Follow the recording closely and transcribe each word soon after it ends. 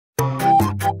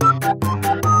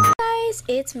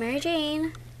guys, it's Mary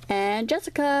Jane and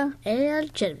Jessica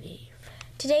and Genevieve.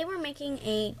 Today we're making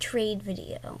a trade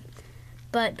video,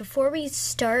 but before we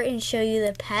start and show you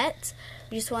the pets,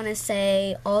 we just want to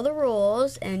say all the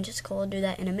rules, and Jessica will do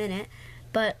that in a minute.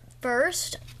 But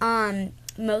first,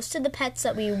 most of the pets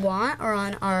that we want are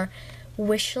on our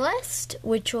wish list,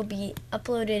 which will be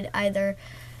uploaded either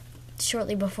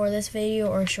shortly before this video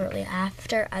or shortly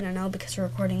after. I don't know, because we're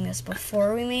recording this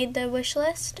before we made the wish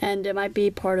list. And it might be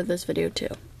part of this video too.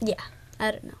 Yeah,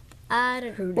 I don't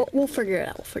know. We'll figure it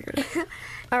out.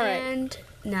 All right. And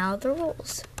now the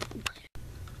rules.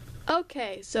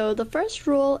 Okay, so the first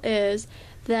rule is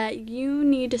that you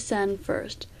need to send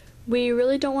first. We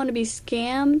really don't want to be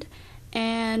scammed,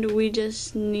 and we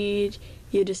just need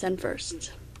you to send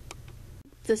first.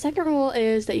 The second rule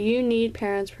is that you need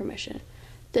parents' permission.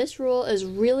 This rule is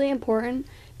really important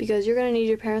because you're going to need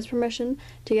your parents' permission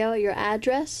to get out your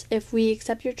address if we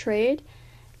accept your trade,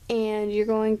 and you're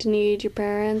going to need your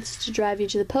parents to drive you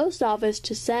to the post office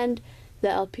to send the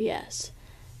LPS.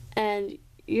 And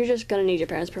you're just going to need your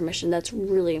parents' permission. That's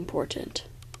really important.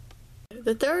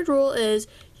 The third rule is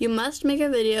you must make a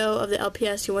video of the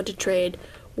LPS you want to trade.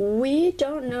 We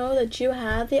don't know that you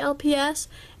have the LPS,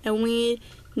 and we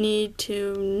need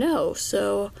to know.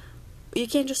 So you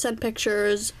can't just send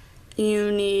pictures.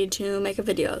 You need to make a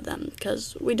video of them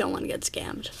because we don't want to get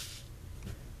scammed.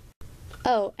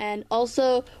 Oh, and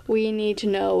also we need to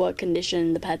know what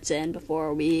condition the pet's in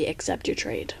before we accept your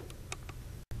trade.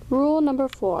 Rule number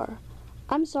 4.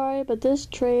 I'm sorry, but this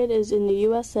trade is in the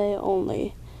USA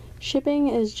only. Shipping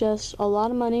is just a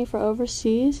lot of money for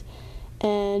overseas,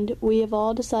 and we have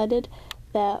all decided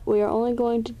that we are only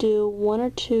going to do 1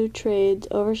 or 2 trades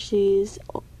overseas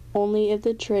only if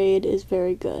the trade is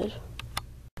very good.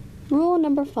 Rule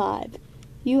number 5.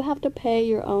 You have to pay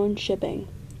your own shipping.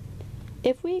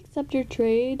 If we accept your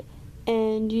trade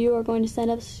and you are going to send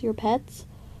us your pets,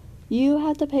 you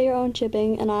have to pay your own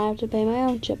shipping and I have to pay my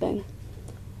own shipping.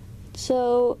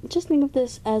 So just think of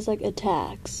this as like a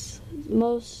tax.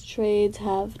 Most trades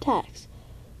have tax.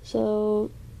 So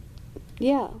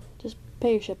yeah, just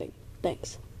pay your shipping.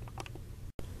 Thanks.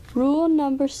 Rule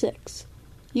number 6.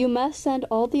 You must send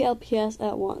all the LPS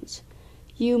at once.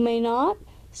 You may not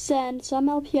send some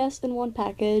LPS in one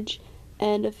package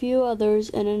and a few others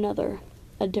in another,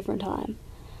 a different time.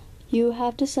 You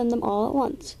have to send them all at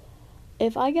once.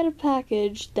 If I get a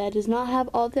package that does not have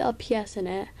all the LPS in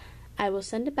it, I will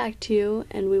send it back to you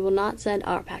and we will not send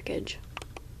our package.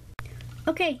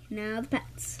 Okay, now the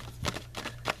pets.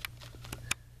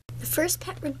 The first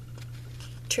pet we're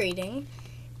trading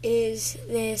is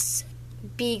this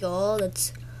Beagle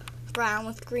that's brown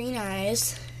with green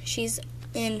eyes. She's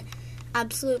in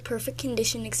absolute perfect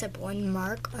condition except one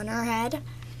mark on her head.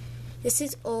 This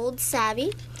is Old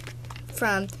Savvy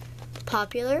from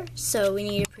Popular, so we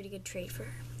need a pretty good trade for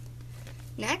her.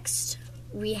 Next,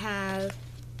 we have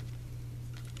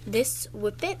this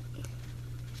Whippet.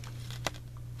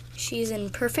 She's in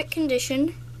perfect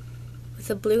condition with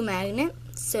a blue magnet,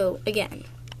 so again,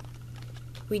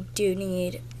 we do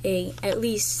need a at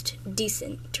least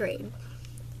decent trade.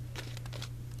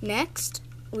 Next,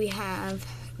 we have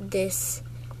this,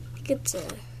 I think it's a,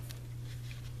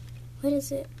 what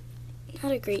is it?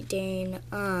 Not a Great Dane.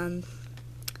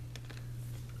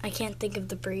 I can't think of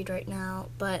the breed right now,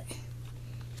 but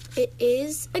it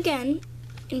is, again,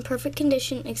 in perfect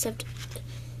condition except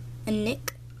a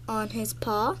nick on his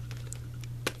paw,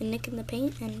 a nick in the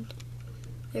paint, and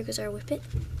there goes our Whippet.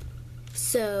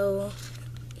 So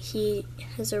he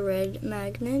has a red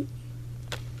magnet.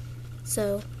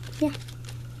 So, yeah.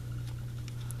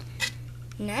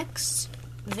 Next,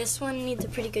 this one needs a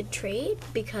pretty good trade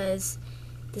because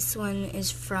this one is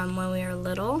from when we were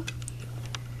little.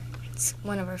 It's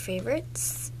one of our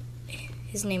favorites.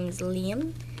 His name is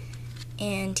Liam,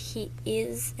 and he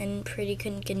is in pretty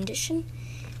good condition.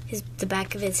 The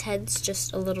back of his head's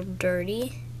just a little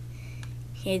dirty.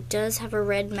 He does have a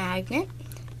red magnet,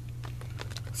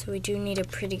 so we do need a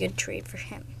pretty good trade for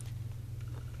him.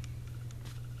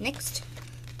 Next,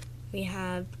 we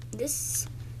have this.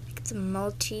 I think it's a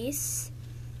Maltese.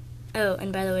 Oh,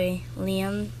 and by the way,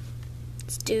 Liam,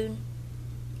 this dude,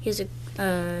 he's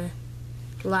a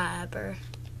lab or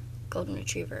golden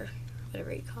retriever,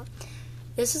 whatever you call it.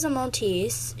 This is a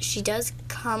Maltese. She does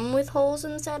come with holes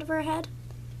in the side of her head,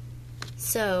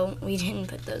 so we didn't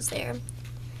put those there.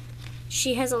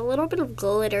 She has a little bit of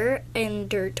glitter and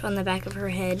dirt on the back of her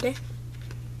head,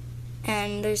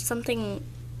 and there's something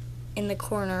in the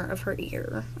corner of her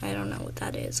ear. I don't know what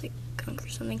that is, like gunk or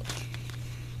something.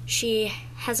 She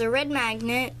has a red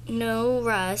magnet, no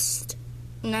rust.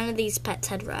 None of these pets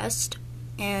had rust,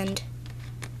 and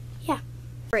yeah.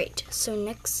 Great, so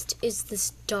next is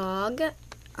this dog.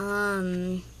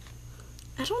 I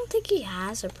don't think he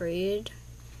has a breed.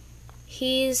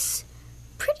 He's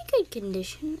pretty good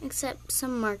condition, except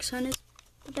some marks on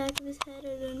the back of his head.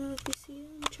 I don't know if you see it.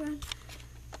 I'm trying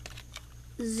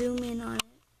to zoom in on it.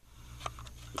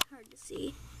 It's hard to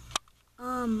see.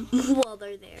 While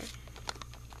they're there.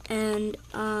 And,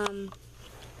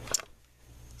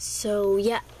 so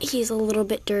yeah, he's a little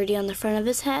bit dirty on the front of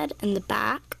his head and the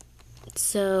back.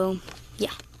 So,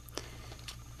 yeah.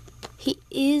 He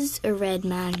is a red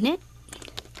magnet.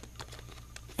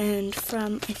 And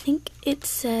from, I think it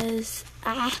says,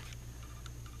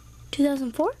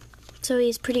 2004? So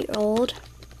he's pretty old.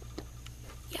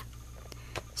 Yeah.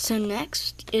 So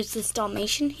next is this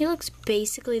Dalmatian. He looks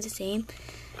basically the same.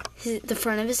 The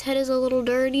front of his head is a little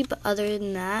dirty, but other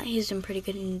than that, he's in pretty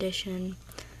good condition.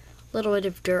 A little bit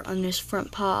of dirt on his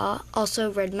front paw.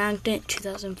 Also red magnet,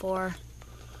 2004.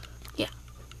 Yeah.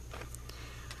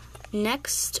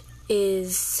 Next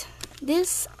is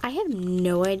this. I have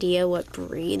no idea what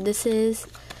breed this is.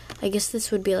 I guess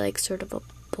this would be like sort of a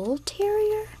bull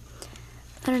terrier.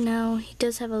 I don't know. He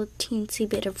does have a teensy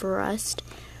bit of rust.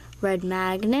 Red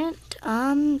magnet.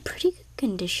 Pretty good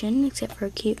condition, except for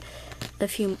a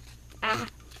few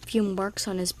marks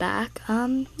on his back.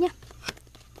 Yeah.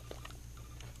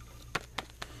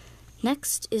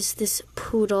 Next is this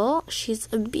poodle. She's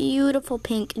a beautiful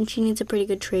pink, and she needs a pretty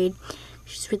good trade.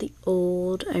 She's really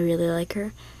old. I really like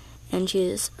her. And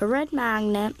she's a red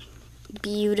magnet.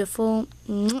 Beautiful.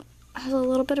 Has a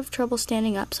little bit of trouble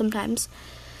standing up sometimes.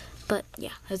 But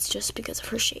yeah, that's just because of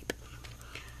her shape.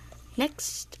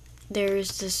 Next,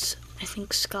 there's this, I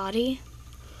think, Scottie.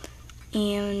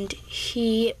 And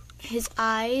his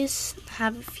eyes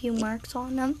have a few marks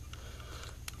on them.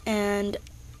 And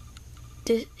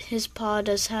his paw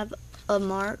does have a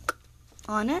mark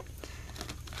on it.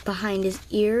 Behind his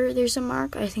ear, there's a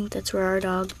mark. I think that's where our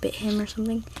dog bit him or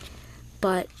something.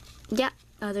 But, yeah,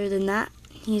 other than that,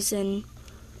 he's in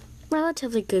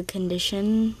relatively good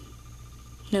condition.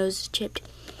 Nose is chipped.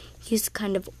 He's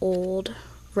kind of old.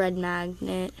 Red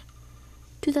magnet.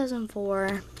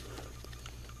 2004.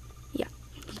 Yeah,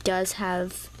 he does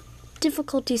have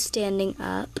difficulty standing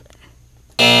up.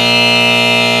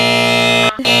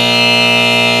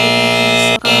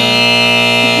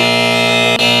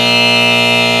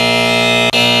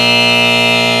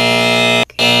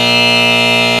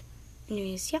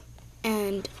 Anyways, yeah.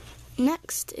 And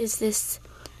next is this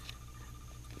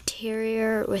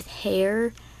Terrier with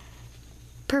hair.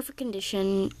 Perfect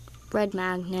condition. Red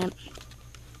magnet.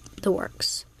 The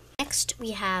works. Next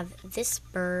we have this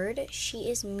bird. She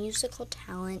is musical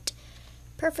talent.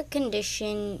 Perfect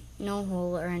condition. No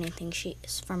hole or anything. She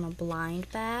is from a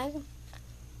blind bag.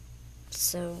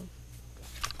 So,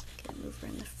 I'm gonna move her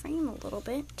in the frame a little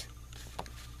bit.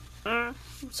 I'm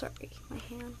sorry, my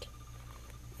hand.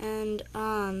 And,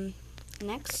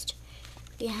 next,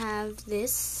 we have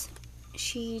this.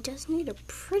 She does need a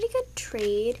pretty good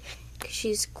trade, because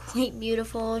she's quite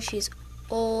beautiful. She's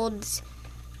old,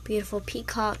 beautiful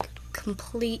peacock,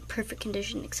 complete, perfect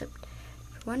condition, except for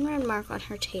one red mark on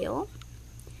her tail.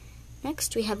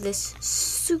 Next, we have this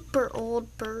super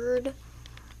old bird.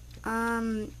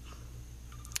 No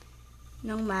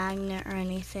magnet or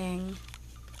anything.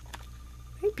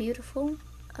 Very beautiful.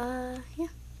 Yeah.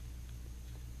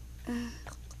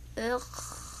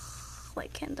 Why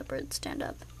can't the bird stand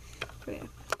up? Okay.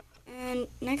 And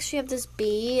next we have this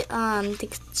bee. I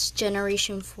think it's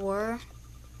Generation 4.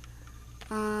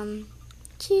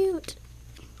 Cute.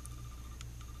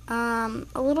 A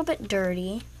little bit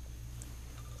dirty.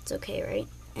 It's okay, right?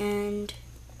 And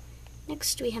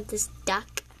next we have this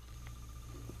duck.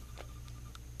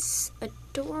 It's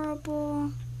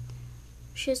adorable.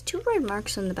 She has 2 red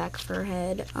marks on the back of her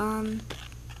head.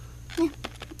 Yeah.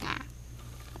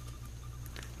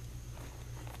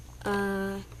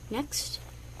 Next,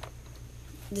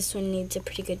 this one needs a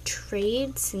pretty good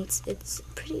trade since it's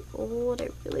pretty old. I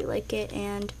really like it,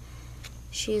 and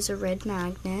she is a red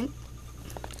magnet.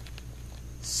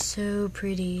 So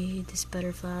pretty, this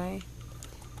butterfly.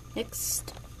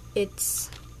 Next,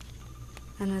 it's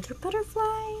another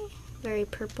butterfly, very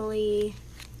purpley,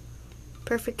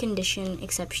 perfect condition,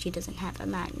 except she doesn't have a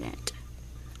magnet.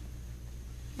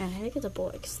 And I think it's a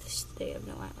boy because they have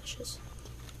no eyelashes.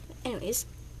 Anyways,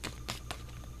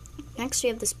 next we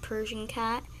have this Persian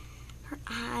cat. Her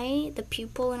eye, the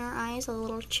pupil in her eye is a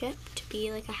little chipped to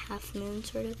be like a half moon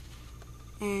sort of.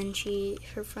 And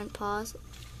her front paw's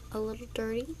a little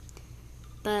dirty.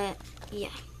 But yeah.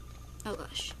 Oh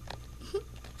gosh.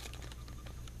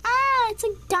 It's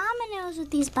like dominoes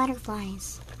with these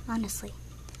butterflies. Honestly.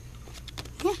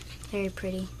 Yeah, very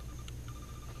pretty.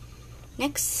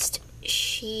 Next,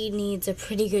 she needs a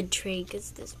pretty good trade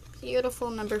because this beautiful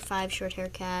number 5 short hair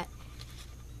cat,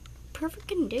 perfect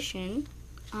condition,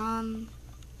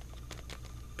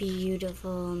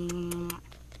 beautiful.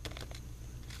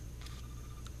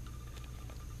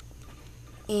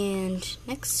 And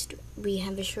next, we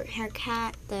have a short hair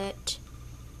cat that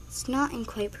it's not in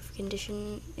quite perfect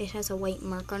condition. It has a white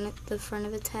mark on the front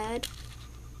of its head.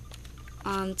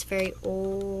 It's very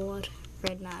old,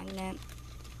 red magnet.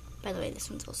 By the way, this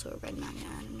one's also a red magnet.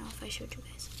 I don't know if I showed you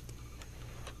guys.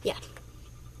 Yeah.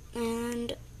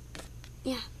 And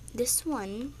yeah, this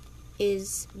one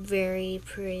is very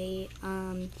pretty.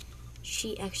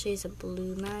 She actually is a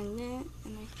blue magnet,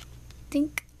 and I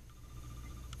think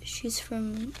she's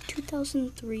from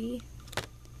 2003.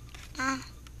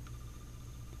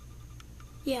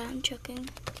 Yeah, I'm checking.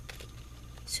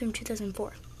 It's from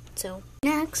 2004. So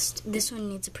next, this one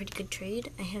needs a pretty good trade.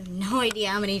 I have no idea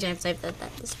how many times I've said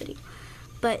that in this video.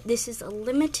 But this is a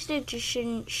limited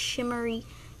edition shimmery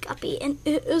guppy, and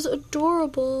it is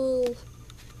adorable.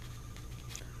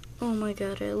 Oh my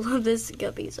god, I love this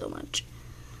guppy so much.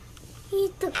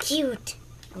 He's so cute.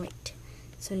 Alright,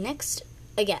 so next,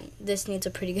 again, this needs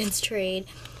a pretty good trade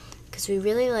because we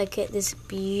really like it. This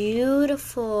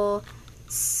beautiful,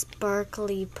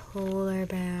 sparkly polar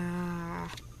bear.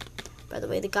 By the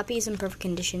way, the guppy is in perfect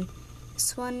condition.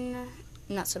 This one,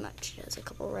 not so much. It has a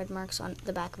couple red marks on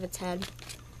the back of its head.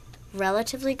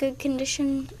 Relatively good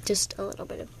condition, just a little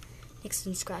bit of nicks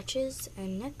and scratches.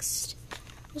 And next,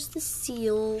 there's the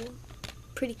seal.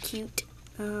 Pretty cute.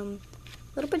 A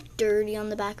little bit dirty on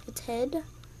the back of its head.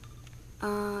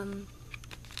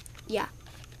 Yeah,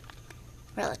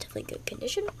 relatively good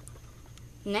condition.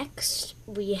 Next,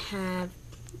 we have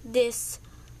this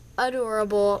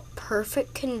adorable,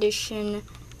 perfect condition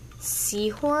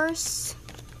seahorse.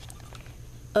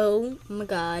 Oh my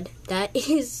god, that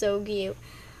is so cute.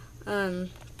 But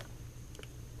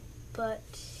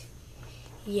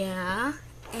yeah,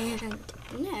 and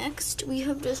next we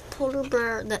have this polar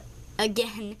bear that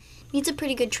again needs a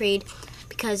pretty good trade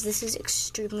because this is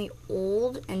extremely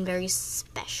old and very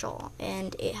special,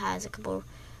 and it has a couple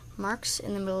marks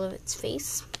in the middle of its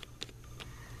face.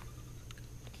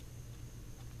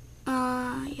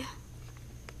 Yeah.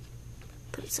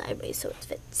 Put it sideways so it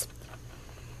fits.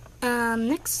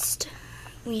 Next,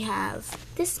 we have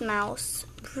this mouse.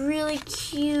 Really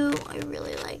cute. I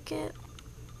really like it.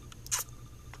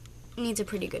 Needs a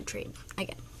pretty good trade,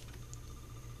 again.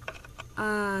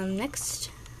 Next,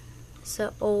 it's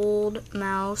an old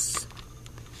mouse.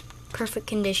 Perfect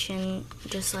condition,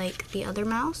 just like the other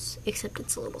mouse, except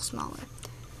it's a little smaller.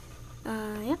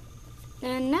 Yep.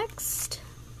 And next,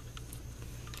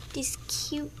 this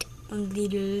cute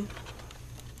little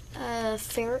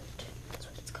ferret, that's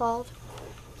what it's called.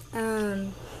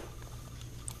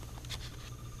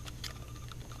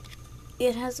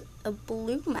 It has a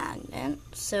blue magnet,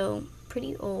 so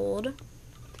pretty old.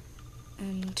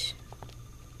 And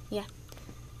yeah.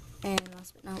 And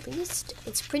last but not least,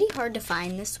 it's pretty hard to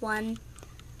find this one.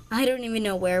 I don't even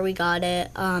know where we got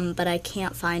it, but I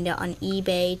can't find it on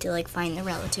eBay to like find the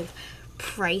relative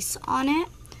price on it.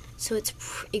 So it's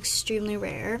extremely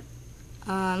rare.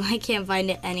 I can't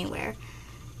find it anywhere.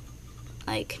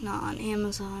 Like, not on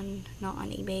Amazon, not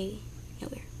on eBay,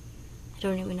 nowhere. I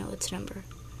don't even know its number.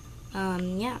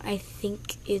 Yeah, I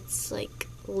think it's like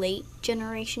late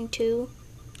generation 2.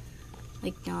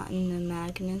 Like, not in the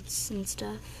magnets and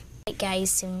stuff. Alright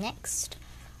guys, so next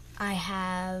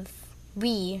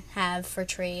we have for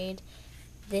trade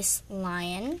this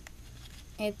lion.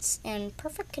 It's in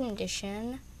perfect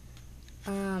condition.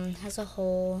 Has a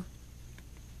hole.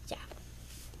 Yeah.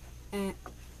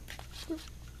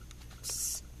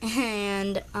 Oops.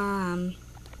 And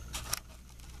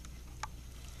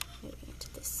moving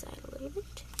to this side a little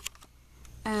bit.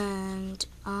 And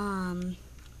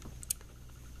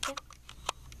yeah.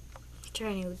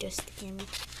 Trying to adjust the camera.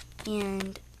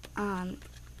 And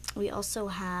we also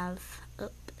have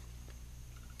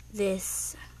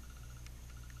this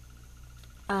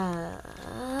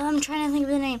I'm trying to think of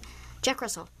the name. Jack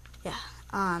Russell. Yeah.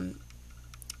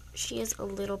 She has a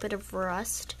little bit of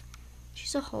rust.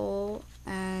 She's a hole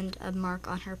and a mark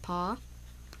on her paw.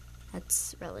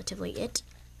 That's relatively it.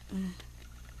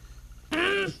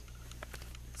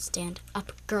 Stand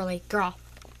up, girly girl.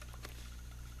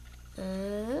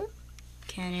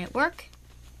 Can it work?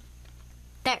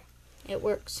 There. It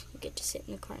works. You get to sit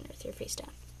in the corner with your face down.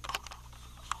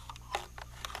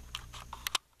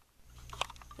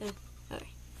 Alright.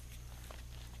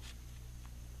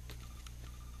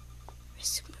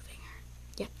 Risk moving her.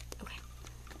 Yep, okay.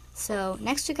 So,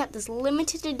 next we got this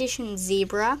limited edition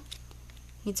zebra.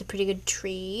 needs a pretty good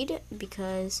trade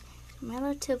because it's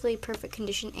relatively perfect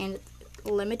condition and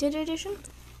limited edition.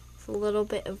 It's a little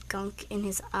bit of gunk in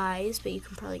his eyes, but you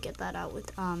can probably get that out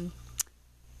with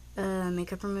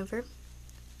makeup remover.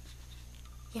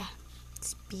 Yeah,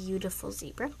 it's beautiful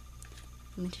zebra,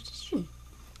 limited edition.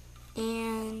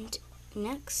 And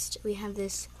next we have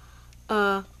this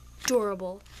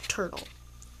adorable turtle.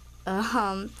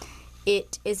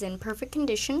 It is in perfect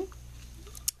condition.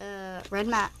 Red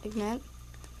magnet.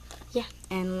 Yeah,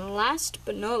 and last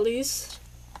but not least,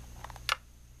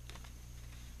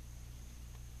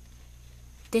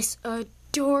 this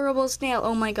adorable snail.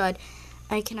 Oh my god,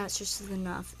 I cannot stress this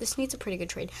enough. This needs a pretty good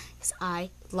trade because I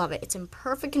love it. It's in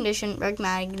perfect condition, red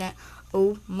magnet.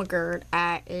 Oh my god,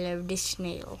 I love this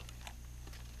snail.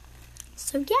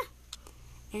 So yeah,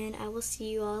 and I will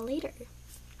see you all later.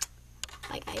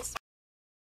 Bye guys.